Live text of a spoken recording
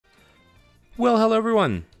Well, hello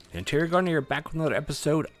everyone. TheOntarioGardener here, back with another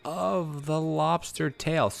episode of the Lobster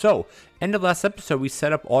Tail. So, end of last episode, we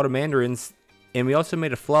set up auto mandarins, and we also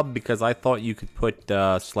made a flub because I thought you could put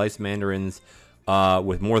sliced mandarins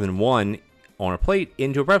with more than one on a plate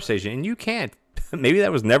into a prep station, and you can't. Maybe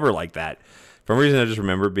that was never like that. For some reason, I just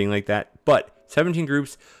remember it being like that. But 17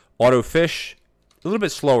 groups, auto fish, a little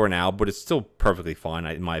bit slower now, but it's still perfectly fine,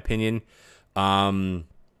 in my opinion.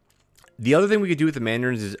 The other thing we could do with the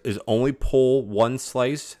mandarins is only pull one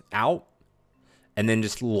slice out and then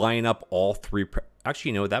just line up all three. Actually,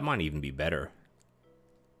 you know, that might even be better.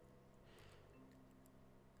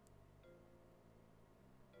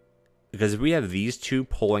 Because if we have these two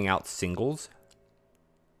pulling out singles,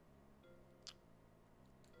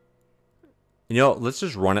 you know, let's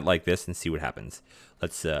just run it like this and see what happens.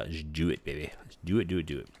 Let's just do it, baby. Let's do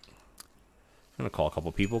it. I'm gonna call a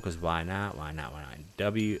couple people because why not? Why not?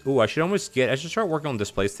 Ooh, I should start working on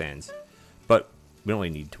display stands, but we don't really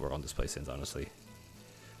need to work on display stands, honestly.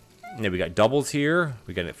 Yeah, we got doubles here.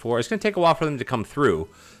 We got it 4. It's gonna take a while for them to come through,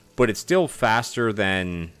 but it's still faster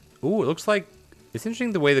than. Ooh, it looks like it's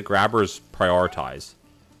interesting the way the grabbers prioritize.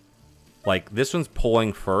 Like this one's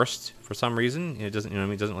pulling first for some reason. It doesn't, you know what I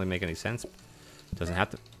mean? It doesn't really make any sense. It doesn't have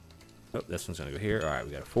to. Oh, this one's gonna go here. All right,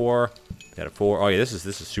 we got a 4. Got a 4. Oh yeah, this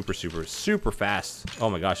is super fast. Oh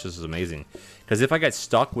my gosh, this is amazing. Because if I get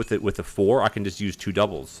stuck with it with a 4, I can just use 2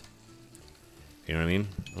 doubles. You know what I mean?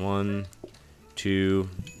 1, 2.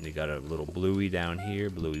 You got a little bluey down here,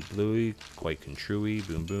 bluey, quite contrui.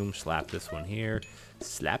 Boom, boom. Slap this one here.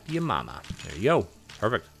 Slap your mama. There you go.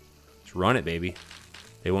 Perfect. Let's run it, baby.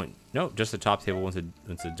 They want just the top table wants a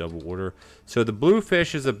double order. So the blue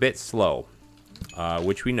fish is a bit slow,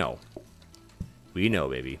 which we know. We know,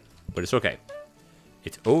 baby. But it's okay.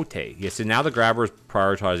 It's okay. Yeah, so now the grabber is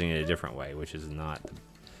prioritizing it a different way, which is not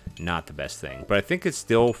the best thing. But I think it's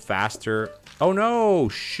still faster. Oh no,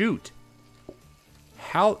 shoot.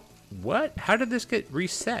 What? How did this get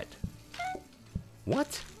reset?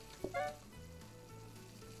 What?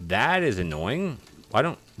 That is annoying.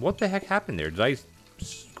 What the heck happened there? Did I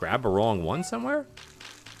grab a wrong one somewhere?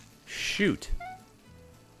 Shoot.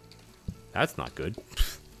 That's not good.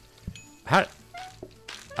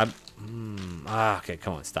 Okay,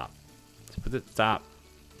 come on, stop. Stop.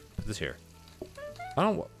 Put this here.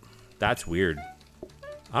 That's weird.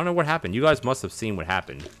 I don't know what happened. You guys must have seen what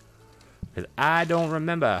happened. Because I don't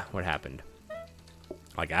remember what happened.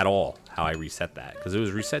 Like, at all, how I reset that. Because it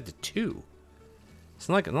was reset to 2. It's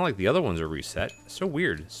not like the other ones are reset. So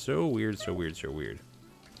weird. So weird.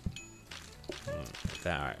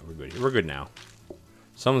 Alright, we're good. We're good now.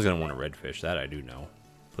 Someone's going to want a redfish. That I do know.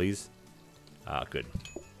 Please? Good.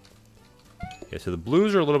 Okay, so the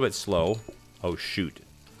blues are a little bit slow. Oh, shoot.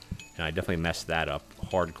 And I definitely messed that up.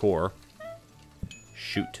 Hardcore.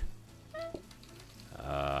 Shoot.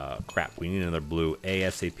 Crap. We need another blue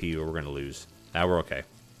ASAP or we're going to lose. Now we're okay.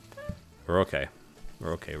 We're okay.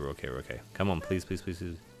 We're okay. Come on, please.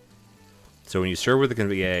 So when you serve with the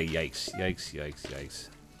yikes.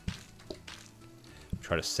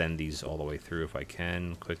 Try to send these all the way through if I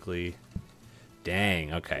can quickly.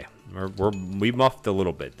 Dang, okay. We muffed a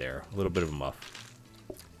little bit there. A little bit of a muff.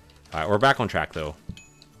 Alright, we're back on track, though.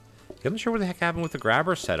 I'm not sure what the heck happened with the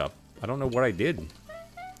grabber setup. I don't know what I did.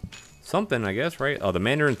 Something, I guess, right? Oh, the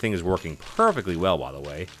mandarin thing is working perfectly well, by the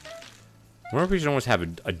way. I wonder if we should almost have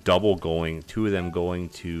a double going. 2 of them going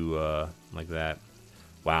to, like that.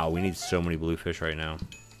 Wow, we need so many bluefish right now.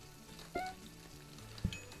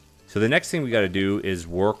 So the next thing we got to do is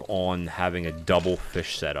work on having a double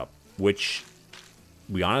fish setup, which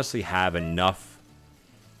we honestly have enough.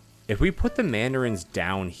 If we put the mandarins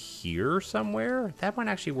down here somewhere, that might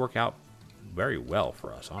actually work out very well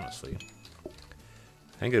for us, honestly.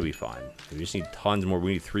 I think it'll be fine. We just need tons more.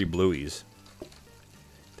 We need 3 blueies.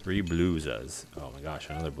 3 bluesas. Oh my gosh,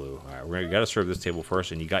 another blue. All right, we got to serve this table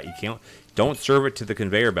first, and don't serve it to the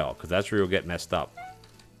conveyor belt because that's where you'll get messed up.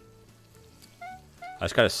 I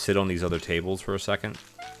just got to sit on these other tables for a second.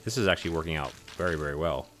 This is actually working out very, very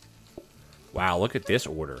well. Wow, look at this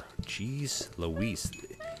order. Jeez Louise.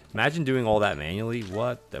 Imagine doing all that manually.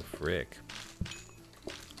 What the frick?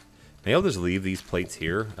 Maybe I'll just leave these plates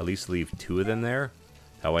here. At least leave 2 of them there.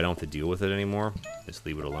 That way I don't have to deal with it anymore. Just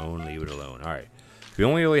leave it alone. Alright. We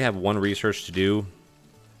only really have 1 research to do.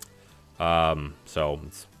 So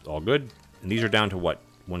it's all good. And these are down to what?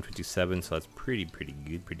 157. So that's pretty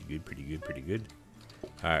good.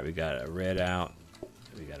 Alright, we got a red out.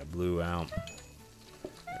 We got a blue out.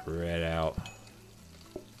 Red out.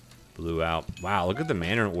 Blue out. Wow, look at the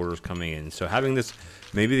mandarin orders coming in. So having this,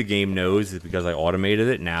 maybe the game knows that because I automated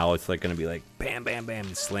it, now it's like going to be like bam, bam, bam,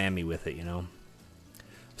 and slam me with it, you know?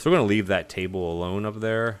 So we're going to leave that table alone up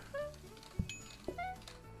there.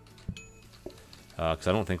 Because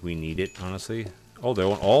I don't think we need it, honestly. Oh, they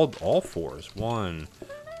want all fours. One.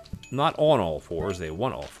 Not on all fours. They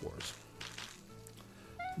want all fours.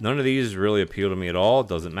 None of these really appeal to me at all.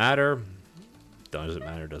 Doesn't matter. Doesn't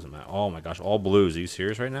matter. Doesn't matter. Oh my gosh. All blues. Are you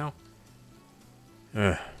serious right now?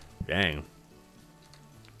 Ugh, dang.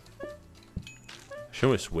 Should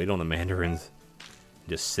we just wait on the mandarins?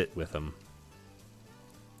 Just sit with them.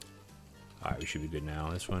 Alright, we should be good now.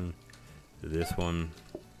 This one.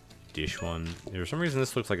 Dish one. For some reason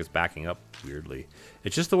this looks like it's backing up weirdly.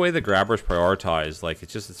 It's just the way the grabbers prioritize. Like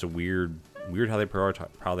it's a weird how they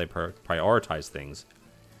prioritize things.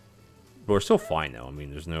 But we're still fine though. I mean,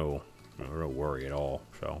 there's no worry at all.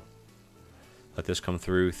 So let this come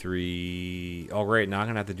through. 3. Oh great, now I'm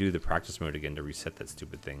gonna have to do the practice mode again to reset that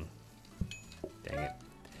stupid thing. Dang it.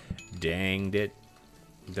 Danged it.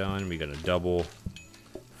 Done. We got a double.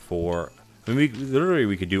 4. I mean,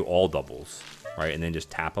 we could do all doubles. Right, and then just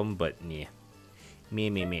tap them, but yeah. Meh.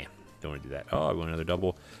 Don't want to do that. Oh, I want another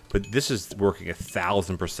double. But this is working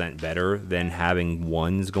 1,000% better than having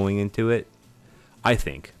ones going into it. I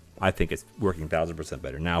think it's working 1,000%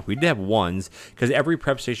 better. Now, if we did have ones, because every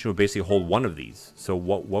prep station would basically hold one of these. So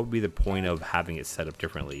what would be the point of having it set up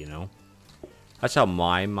differently, you know? That's how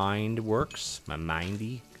my mind works. My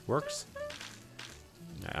mindy works.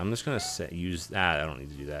 Right, I'm just going to use that. I don't need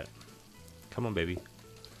to do that. Come on, baby.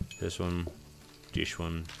 This one. Dish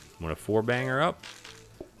one. Want a 4-banger up?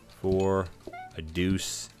 4. A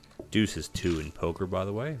deuce. Deuce is 2 in poker, by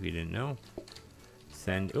the way, if you didn't know.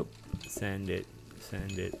 Send it. Send it.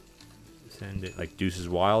 Like deuce is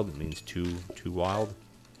wild. It means 2 wild.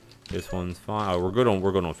 This one's fine. Oh, we're good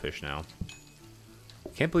on fish now.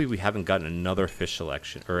 Can't believe we haven't gotten another fish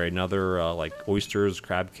selection or another like oysters,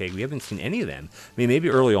 crab cake. We haven't seen any of them. I mean, maybe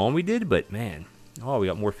early on we did, but man, oh, we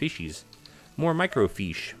got more fishies, more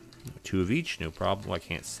microfiche. 2 of each, no problem. I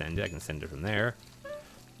can't send it. I can send it from there.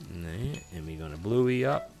 And we're gonna Bluey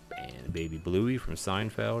up and baby Bluey from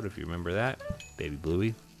Seinfeld, if you remember that, baby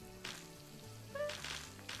Bluey.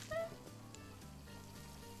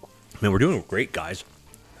 Man, we're doing great, guys.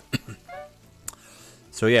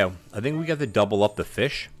 So yeah, I think we got to double up the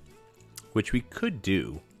fish, which we could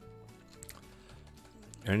do.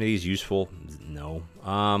 Are any of these useful? No.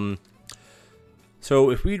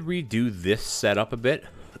 So if we'd redo this setup a bit,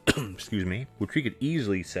 excuse me, which we could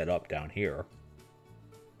easily set up down here.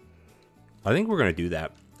 I think we're going to do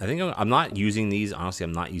that. I think I'm not using these. Honestly,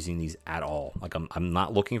 I'm not using these at all. Like, I'm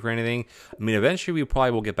not looking for anything. I mean, eventually we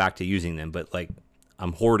probably will get back to using them, but like,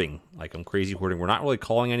 I'm hoarding. Like, I'm crazy hoarding. We're not really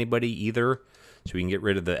calling anybody either, so we can get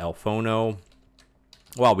rid of the Alphono.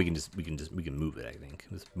 Well, we can move it, I think.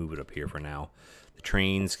 Let's move it up here for now. The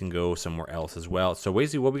trains can go somewhere else as well. So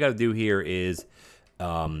basically what we got to do here is,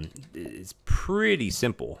 it's pretty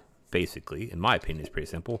simple, basically. In my opinion, it's pretty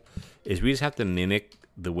simple. Is we just have to mimic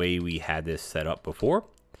the way we had this set up before.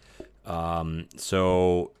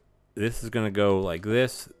 So this is going to go like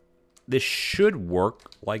this. This should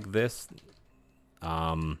work like this.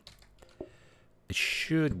 It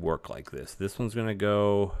should work like this. This one's going to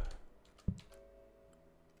go...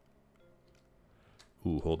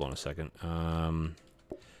 Ooh, hold on a second.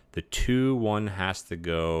 The 2, 1 has to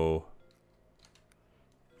go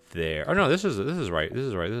there. Oh no, this is right. This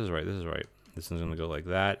is right. This one's gonna go like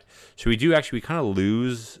that. So we kind of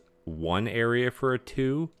lose one area for a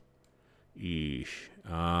 2. Yeesh.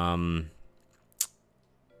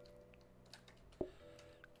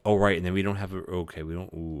 Oh right, and then we don't have a. Okay, we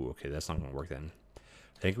don't. Ooh, okay, that's not gonna work then.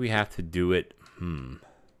 I think we have to do it.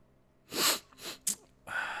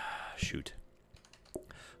 Shoot.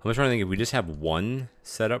 I'm just trying to think, if we just have one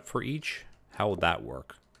set up for each, how would that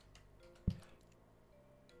work?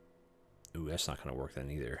 Ooh, that's not going to work then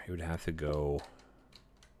either. It would have to go...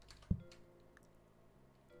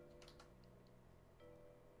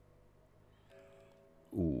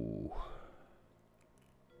 Ooh.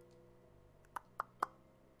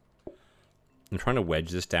 I'm trying to wedge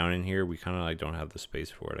this down in here. We kind of like don't have the space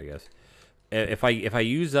for it, I guess. If I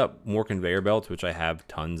use up more conveyor belts, which I have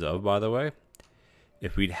tons of, by the way,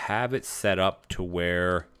 if we'd have it set up to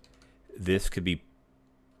where this could be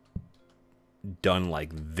done like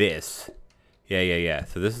this. Yeah.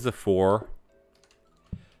 So this is a 4.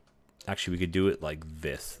 Actually, we could do it like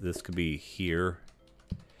this. This could be here.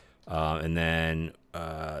 And then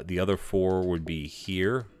the other 4 would be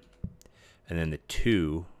here. And then the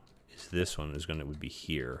 2 is this one would be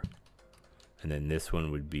here. And then this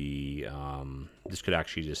one would be, this could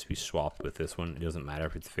actually just be swapped with this one. It doesn't matter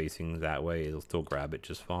if it's facing that way. It'll still grab it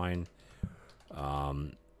just fine.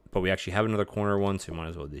 but we actually have another corner one, so we might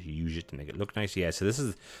as well just use it to make it look nice. Yeah, so this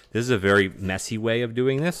is a very messy way of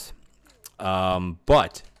doing this,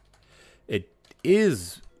 but it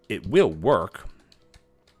will work.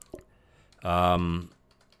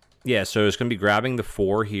 Yeah, so it's going to be grabbing the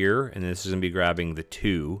 4 here, and this is going to be grabbing the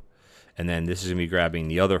 2, and then this is going to be grabbing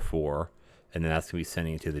the other 4, and then that's going to be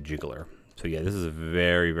sending it to the jiggler. So yeah, this is a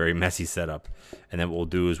very, very messy setup. And then what we'll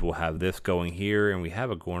do is we'll have this going here, and we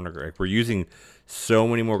have a corner. We're using so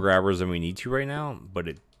many more grabbers than we need to right now, but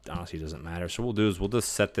it honestly doesn't matter. So what we'll do is we'll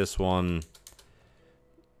just set this one.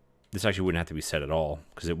 This actually wouldn't have to be set at all,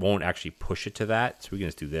 because it won't actually push it to that. So we can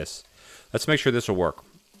just do this. Let's make sure this will work.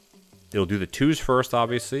 It'll do the 2s first,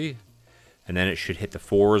 obviously, and then it should hit the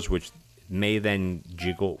 4s, which may then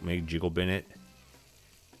jiggle bin it.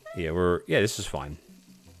 Yeah, this is fine.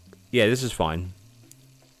 Yeah, this is fine.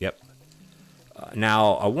 Yep.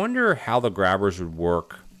 Now, I wonder how the grabbers would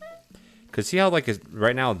work. Because see how, like,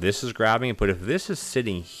 right now this is grabbing it, but if this is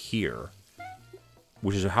sitting here,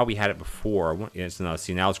 which is how we had it before,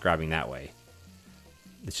 see, now it's grabbing that way.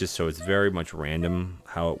 It's just so it's very much random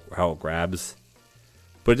how it grabs.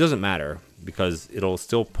 But it doesn't matter, because it'll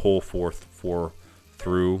still pull 4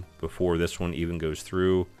 through before this one even goes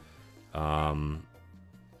through.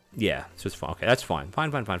 Yeah, so it's fine. Okay, that's fine.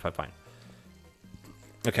 Fine.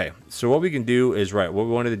 Okay, so what we can do is, right, what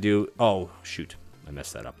we wanted to do... Oh, shoot. I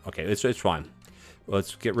messed that up. Okay, it's fine. Well,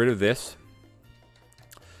 let's get rid of this.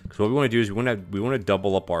 Because what we want to do is we want to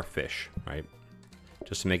double up our fish, right?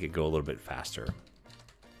 Just to make it go a little bit faster.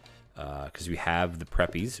 Because we have the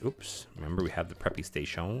preppies. Oops. Remember, we have the preppy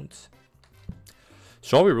stations.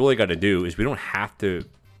 So all we really got to do is we don't have to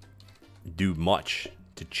do much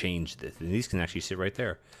to change this. And these can actually sit right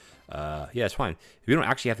there. Yeah, it's fine. We don't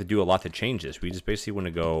actually have to do a lot to change this. We just basically want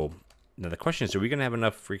to go... Now, the question is, are we going to have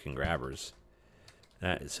enough freaking grabbers?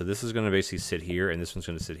 So this is going to basically sit here, and this one's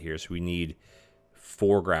going to sit here. So we need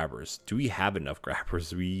 4 grabbers. Do we have enough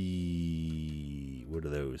grabbers? What are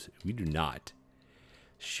those? We do not.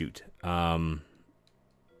 Shoot. Yikes.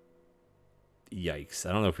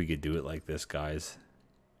 I don't know if we could do it like this, guys.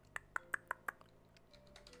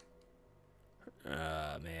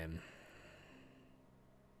 Man.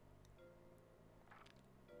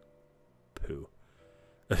 Poo.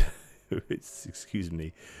 Excuse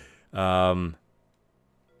me.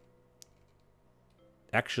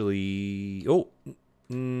 Actually, oh,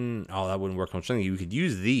 that wouldn't work. I'm saying you could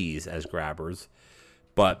use these as grabbers,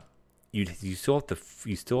 but you still have to,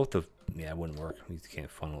 yeah, it wouldn't work. You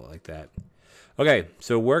can't funnel it like that. Okay,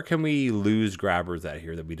 so where can we lose grabbers at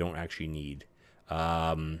here that we don't actually need?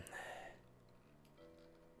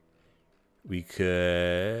 We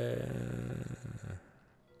could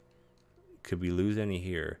we lose any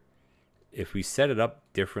here? If we set it up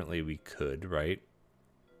differently, we could, right?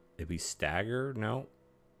 If we stagger, no.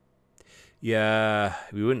 Yeah,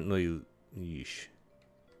 we wouldn't really. Yeesh.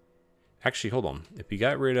 Actually, hold on. If we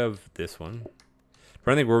got rid of this one, I'm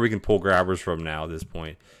trying to think where we can pull grabbers from now at this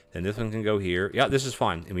point. Then this one can go here. Yeah, this is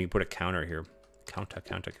fine. And we can put a counter here. Counter.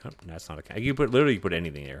 That's not a counter. You can literally put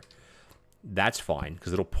anything there. That's fine,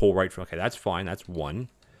 because it'll pull right from... Okay, that's fine. That's 1.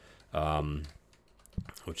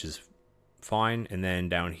 Which is fine. And then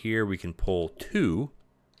down here, we can pull 2.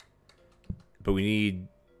 But we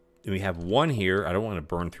have 1 here. I don't want to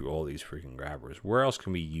burn through all these freaking grabbers. Where else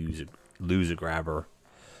can we lose a grabber?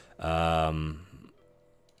 But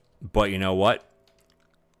you know what?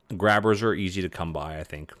 Grabbers are easy to come by, I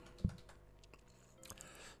think.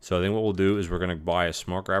 So I think what we'll do is we're going to buy a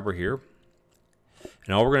smart grabber here.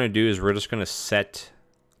 And all we're going to do is we're just going to set...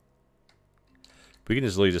 We can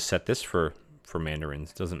just literally just set this for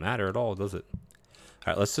mandarins. It doesn't matter at all, does it? All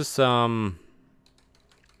right, let's just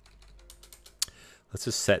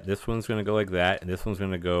set... This one's going to go like that, and this one's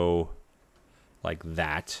going to go like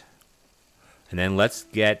that. And then let's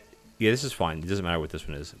get... Yeah, this is fine. It doesn't matter what this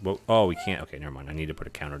one is. Well, oh, we can't. Okay, never mind. I need to put a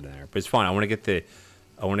counter in there. But it's fine. I want to get the...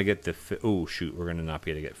 Oh, shoot. We're going to not be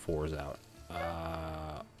able to get 4s out.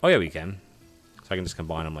 Oh, yeah, we can. So I can just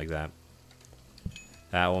combine them like that.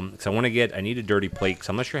 That one. Because I need a dirty plate. Because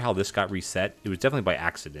I'm not sure how this got reset. It was definitely by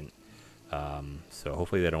accident. So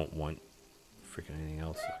hopefully they don't want freaking anything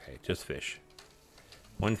else. Okay, just fish.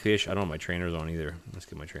 1 fish. I don't have my trainers on either. Let's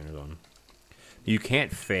get my trainers on. You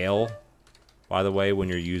can't fail... By the way, when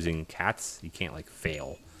you're using cats, you can't, like,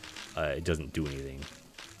 fail. It doesn't do anything.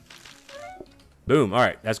 Boom. All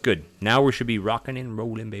right, that's good. Now we should be rocking and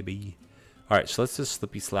rolling, baby. All right, so let's just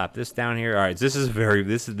slippy slap this down here. All right,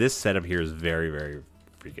 this setup here is very, very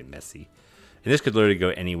freaking messy. And this could literally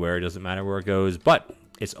go anywhere. It doesn't matter where it goes, but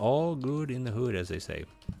it's all good in the hood, as they say.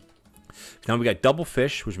 Now we got double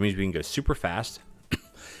fish, which means we can go super fast.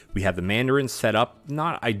 We have the Mandarin set up,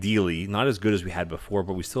 not ideally, not as good as we had before,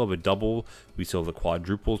 but we still have a double. We still have the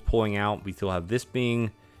quadruples pulling out. We still have this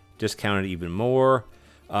being discounted even more.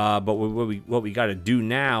 But what we got to do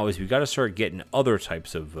now is we got to start getting other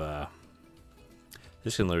types of...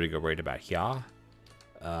 this can literally go right about here.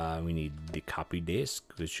 We need the copy disk,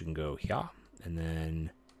 which can go here. And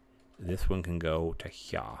then this one can go to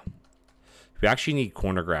here. We actually need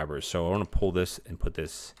corner grabbers, so I want to pull this and put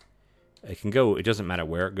this... It can go, it doesn't matter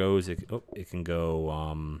where it goes. It can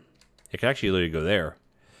go, it can actually literally go there.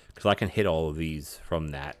 Because I can hit all of these from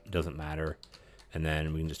that. It doesn't matter. And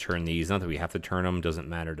then we can just turn these. Not that we have to turn them. Doesn't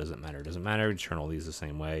matter, doesn't matter, doesn't matter. Just turn all these the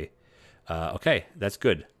same way. Okay, that's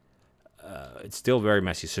good. It's still very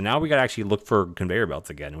messy. So now we got to actually look for conveyor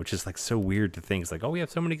belts again, which is like so weird to think. It's like, oh, we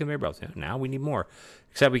have so many conveyor belts. Yeah, now we need more.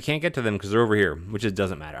 Except we can't get to them because they're over here, which it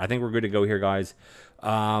doesn't matter. I think we're good to go here, guys.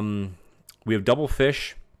 We have double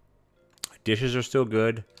fish. Dishes are still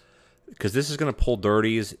good because this is going to pull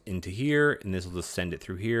dirties into here, and this will just send it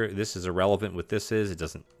through here. This is irrelevant what this is.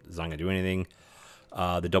 It's not going to do anything.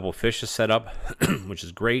 The double fish is set up, which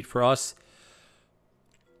is great for us.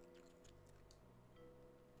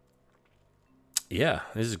 Yeah,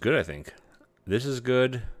 this is good, I think. This is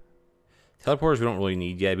good. Teleporters we don't really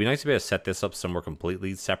need yet. It'd be nice to be able to set this up somewhere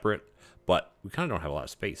completely separate, but we kind of don't have a lot of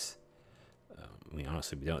space. I mean,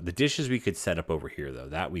 honestly, we don't. The dishes we could set up over here, though.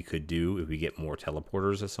 That we could do if we get more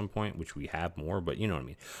teleporters at some point, which we have more, but you know what I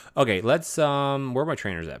mean. Okay, let's, where are my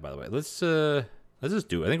trainers at, by the way? Let's just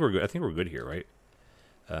do it. I think we're good. I think we're good here, right?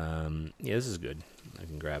 Yeah, this is good. I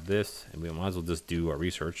can grab this, and we might as well just do our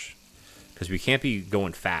research. Because we can't be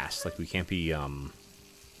going fast. Like, we can't be,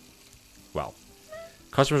 well,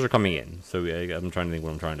 customers are coming in. So I'm trying to think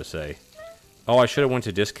what I'm trying to say. Oh, I should have went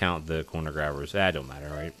to discount the corner grabbers. That don't matter,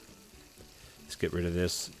 right? Let's get rid of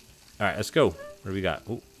this. All right, let's go. What do we got?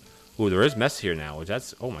 Ooh, there is mess here now.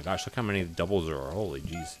 That's, oh my gosh, look how many doubles there are. Holy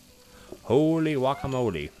jeez. Holy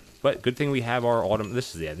guacamole. But good thing we have our autumn.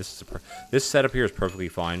 This is, yeah, this setup here is perfectly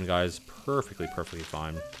fine, guys. Perfectly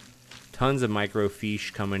fine. Tons of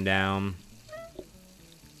microfiche coming down.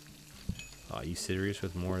 Are you serious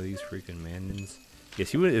with more of these freaking mandans?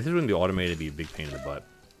 Yes, if this wouldn't be automated, it'd be a big pain in the butt.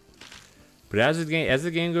 But as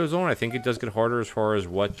the game goes on, I think it does get harder as far as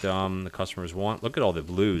what the customers want. Look at all the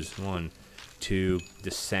blues. 1, 2,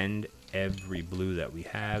 just send every blue that we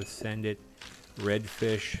have. Send it. Red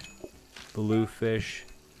fish, blue fish,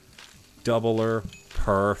 doubler.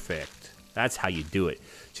 Perfect. That's how you do it.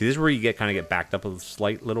 See, this is where you kind of get backed up a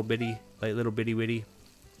slight little bitty witty.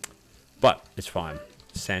 But it's fine.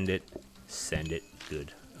 Send it. Send it.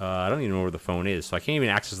 Good. I don't even know where the phone is, so I can't even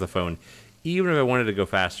access the phone. Even if I wanted to go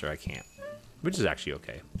faster, I can't. Which is actually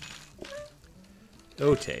okay.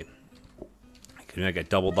 Okay. I got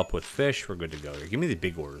doubled up with fish. We're good to go here. Give me the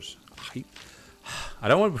big orders. I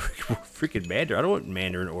don't want freaking Mandarin. I don't want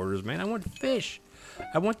Mandarin orders, man. I want fish.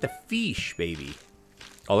 I want the fish, baby.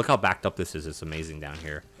 Oh, look how backed up this is. It's amazing down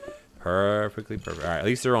here. Perfectly perfect. All right, at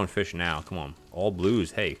least they're on fish now. Come on. All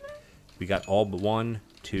blues. Hey, we got all but 1,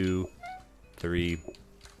 2, 3,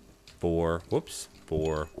 4. Whoops.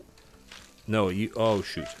 4. No, you... Oh,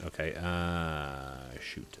 shoot. Okay.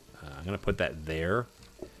 Shoot. I'm going to put that there.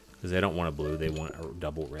 Because they don't want a blue. They want a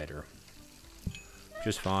double redder.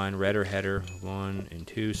 Just fine. Redder header. 1 and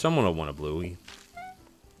 2. Someone will want a blue.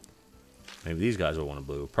 Maybe these guys will want a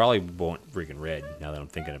blue. Probably won't freaking red, now that I'm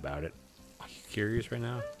thinking about it. Are you curious right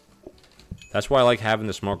now? That's why I like having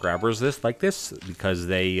the smart grabbers like this. Because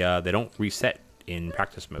they don't reset in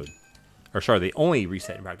practice mode. Or sorry, they only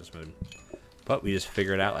reset in practice mode. But we just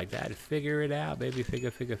figure it out like that. Figure it out, baby.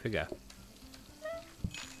 Figure.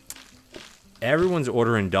 Everyone's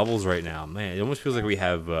ordering doubles right now. Man, it almost feels like we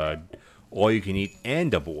have all you can eat and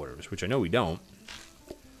double orders, which I know we don't.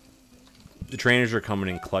 The trainers are coming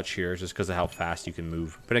in clutch here just because of how fast you can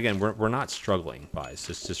move. But again, we're not struggling, guys.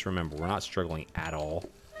 Just remember, we're not struggling at all.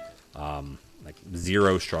 Like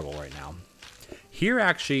zero struggle right now. Here,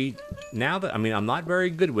 actually, now that, I mean, I'm not very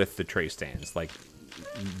good with the tray stands. Like,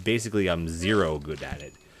 basically, I'm zero good at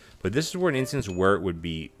it. But this is where an instance where it would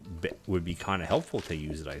be kind of helpful to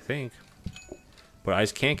use it, I think. But I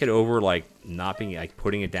just can't get over, like, not being, like,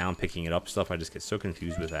 putting it down, picking it up stuff. I just get so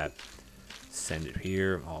confused with that. Send it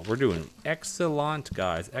here. Oh, we're doing excellent,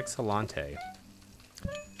 guys. Excellente.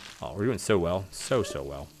 Oh, we're doing so well. So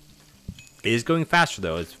well. It is going faster,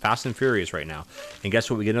 though. It's fast and furious right now. And guess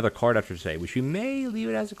what? We get another card after today, which we may leave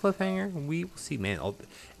it as a cliffhanger. We will see, man.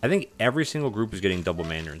 I think every single group is getting double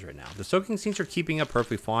mandarins right now. The soaking scenes are keeping up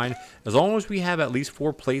perfectly fine. As long as we have at least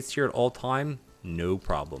 4 plates here at all time, no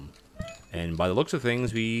problem. And by the looks of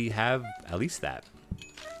things, we have at least that.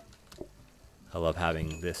 I love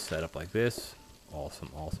having this set up like this. Awesome,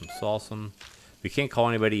 awesome, awesome. We can't call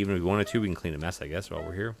anybody even if we wanted to. We can clean a mess, I guess, while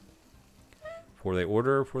we're here. Before they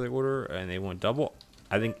order, and they want double.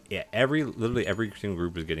 I think, yeah, literally every single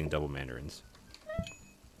group is getting double mandarins.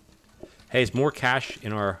 Hey, it's more cash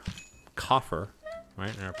in our coffer,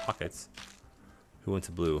 right? In our pockets. Who wants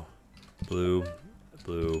a blue? Blue,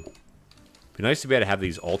 blue. Be nice to be able to have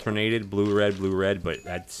these alternated blue, red, but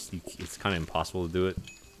it's kind of impossible to do it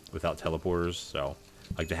without teleporters. So,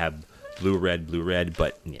 I like to have blue, red,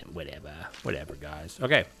 but yeah, whatever, guys.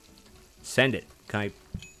 Okay, send it. Can I?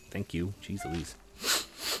 Thank you. Jeez Louise.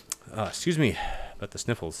 Excuse me about the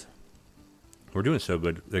sniffles. We're doing so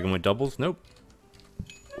good. They're going with doubles? Nope.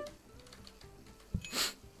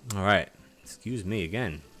 All right. Excuse me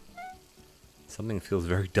again. Something feels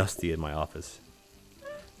very dusty in my office.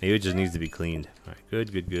 Maybe it just needs to be cleaned. All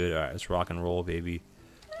right. Good. All right. Let's rock and roll, baby.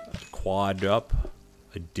 Quad up.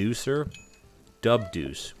 A deucer. Dub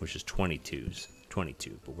deuce, which is 22s.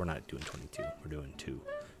 22, but we're not doing 22. We're doing 2.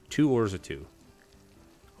 2 orders of 2. Hold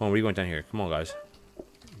on, what are you going down here? Come on, guys.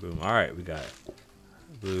 Boom. All right, we got it.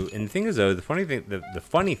 Blue. And the thing is, though, the funny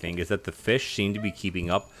thing is that the fish seem to be keeping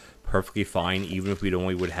up perfectly fine, even if we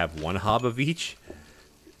only would have 1 hob of each.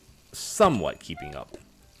 Somewhat keeping up.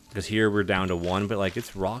 Because here we're down to 1, but like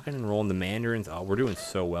it's rocking and rolling. The mandarins. Oh, we're doing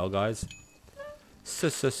so well, guys.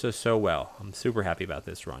 So well. I'm super happy about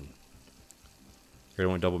this run. You're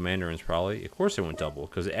gonna want double mandarins, probably. Of course, they want double,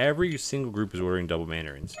 because every single group is ordering double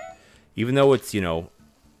mandarins. Even though it's, you know,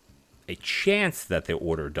 a chance that they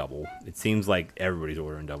order double, it seems like everybody's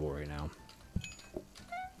ordering double right now.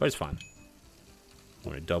 But it's fine.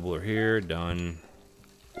 Want a doubler here, done.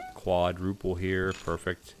 Quadruple here,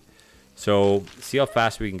 perfect. So, see how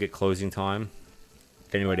fast we can get closing time.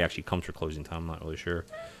 If anybody actually comes for closing time, I'm not really sure.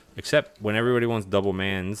 Except when everybody wants double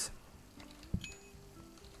mans.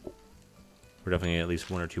 We're definitely at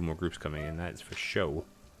least 1 or 2 more groups coming in. That's for show.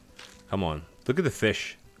 Come on. Look at the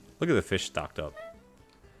fish. Look at the fish stocked up.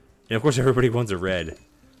 And of course everybody wants a red.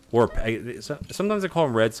 Or sometimes I call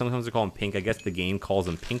them red, sometimes I call them pink. I guess the game calls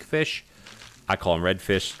them pink fish. I call them red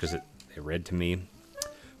fish because they're red to me.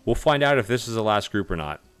 We'll find out if this is the last group or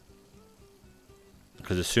not.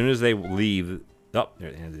 Because as soon as they leave... Oh,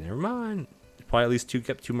 never mind. Probably at least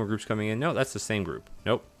 2 more groups coming in. No, that's the same group.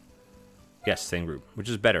 Nope. Yes, same group. Which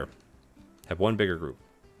is better. Have 1 bigger group.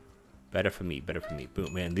 Better for me.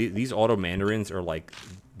 Boom, man. These auto mandarins are like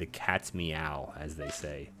the cat's meow, as they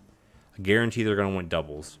say. I guarantee they're going to want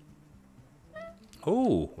doubles.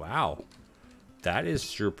 Oh, wow. That is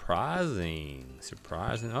surprising.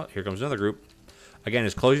 Oh, here comes another group. Again,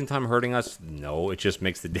 is closing time hurting us? No, it just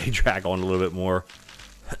makes the day drag on a little bit more.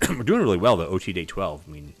 We're doing really well, though. OT day 12.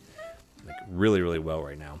 I mean, like really, really well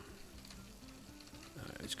right now.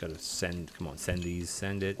 Just got to send. Come on, send these.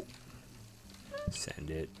 Send it. Send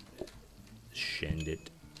it. Shend it.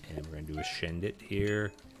 And we're going to do a shend it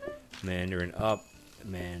here. Mandarin up.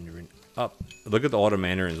 Mandarin up. Look at the auto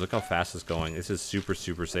mandarins. Look how fast it's going. This is super,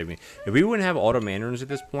 super saving. If we wouldn't have auto mandarins at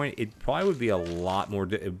this point, it probably would be a lot more...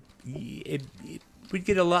 we'd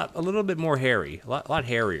get a little bit more hairy. A lot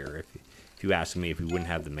hairier, if you ask me, if we wouldn't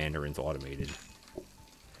have the mandarins automated.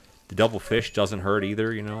 The double fish doesn't hurt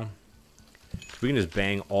either, you know. We can just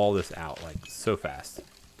bang all this out, like, so fast.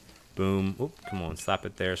 Boom. Oop, come on, slap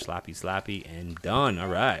it there. Slappy, slappy, and done. All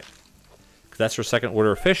right. Because that's their second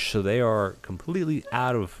order of fish, so they are completely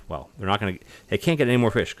out of... Well, they're not going to... They can't get any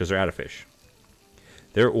more fish because they're out of fish.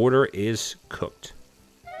 Their order is cooked.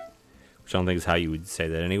 Which I don't think is how you would say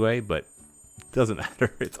that anyway, but it doesn't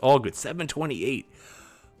matter. It's all good. 728.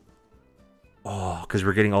 Oh, because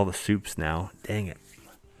we're getting all the soups now. Dang it.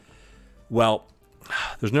 Well,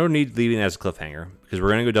 there's no need leaving it as a cliffhanger because we're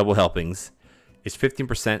going to go double helpings. It's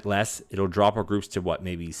 15% less. It'll drop our groups to what,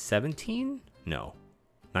 maybe 17? No.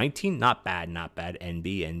 19? Not bad, not bad.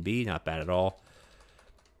 NB, not bad at all.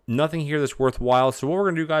 Nothing here that's worthwhile. So what we're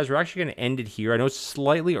going to do, guys, we're actually going to end it here. I know it's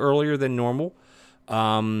slightly earlier than normal. We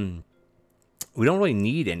don't really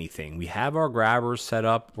need anything. We have our grabbers set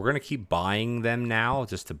up. We're going to keep buying them now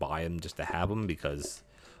just to buy them, just to have them because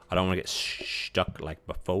I don't want to get stuck like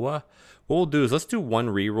before. What we'll do is let's do 1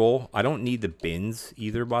 reroll. I don't need the bins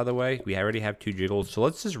either, by the way. We already have 2 jiggles. So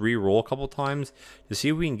let's just reroll a couple times to see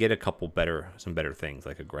if we can get a couple some better things,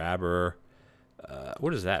 like a grabber.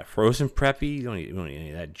 What is that? Frozen preppy? You don't need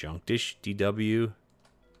any of that junk. Dish DW.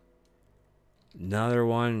 Another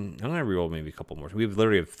one. I'm going to reroll maybe a couple more. We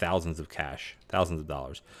literally have thousands of cash. Thousands of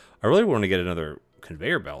dollars. I really want to get another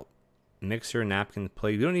conveyor belt. Mixer, napkin,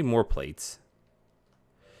 plate. We don't need more plates.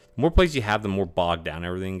 The more plates you have, the more bogged down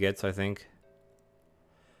everything gets, I think.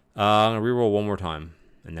 I'm going to reroll 1 more time.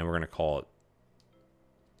 And then we're going to call it.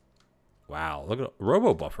 Wow, look at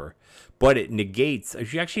Robo Buffer. But it negates.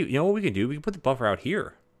 If you actually, you know what we can do? We can put the buffer out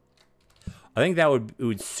here. I think that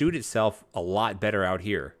would suit itself a lot better out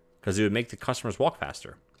here because it would make the customers walk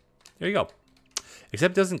faster. There you go.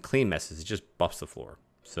 Except it doesn't clean messes. It just buffs the floor.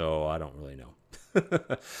 So I don't really know.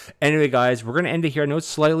 Anyway, guys, we're gonna end it here. I know it's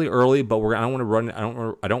slightly early, but I don't want to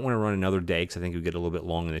run another day because I think we get a little bit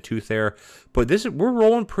long in the tooth there. But we're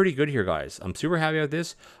rolling pretty good here, guys. I'm super happy with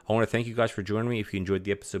this. I want to thank you guys for joining me. If you enjoyed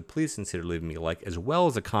the episode, please consider leaving me a like as well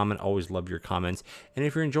as a comment. I always love your comments. And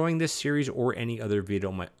if you're enjoying this series or any other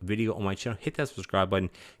video on my channel, hit that subscribe button,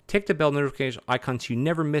 tick the bell notification icon so you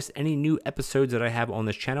never miss any new episodes that I have on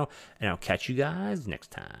this channel. And I'll catch you guys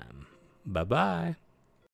next time. Bye bye.